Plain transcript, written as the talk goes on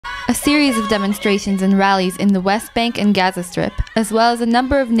A series of demonstrations and rallies in the West Bank and Gaza Strip, as well as a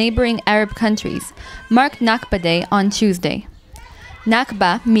number of neighboring Arab countries, marked Nakba Day on Tuesday.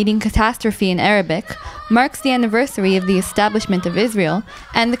 Nakba, meaning catastrophe in Arabic, marks the anniversary of the establishment of Israel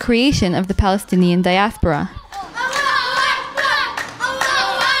and the creation of the Palestinian diaspora.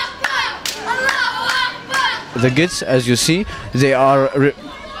 The kids, as you see, they are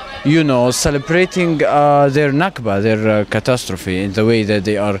celebrating their Nakba, their catastrophe, in the way that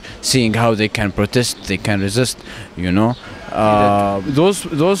they are seeing how they can protest, they can resist,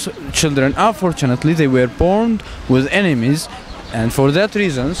 Those children, unfortunately, they were born with enemies, and for that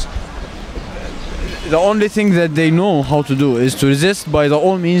reasons, the only thing that they know how to do is to resist by the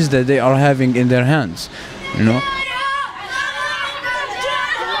all means that they are having in their hands,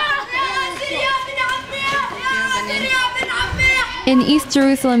 In East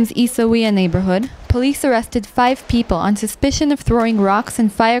Jerusalem's Isawiya neighborhood, police arrested 5 people on suspicion of throwing rocks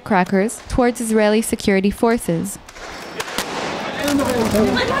and firecrackers towards Israeli security forces.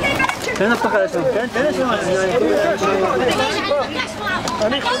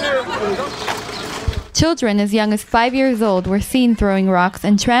 Children as young as 5 years old were seen throwing rocks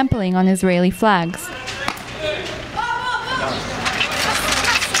and trampling on Israeli flags.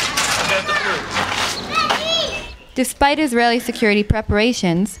 Despite Israeli security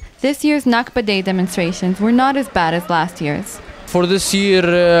preparations, this year's Nakba Day demonstrations were not as bad as last year's. For this year,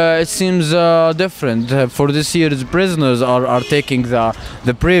 it seems different. For this year, the prisoners are taking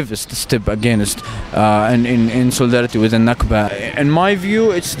the bravest step against in solidarity with the Nakba. In my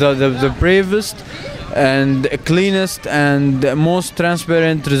view, it's the bravest and cleanest and most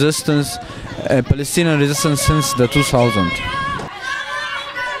transparent resistance, Palestinian resistance since the 2000.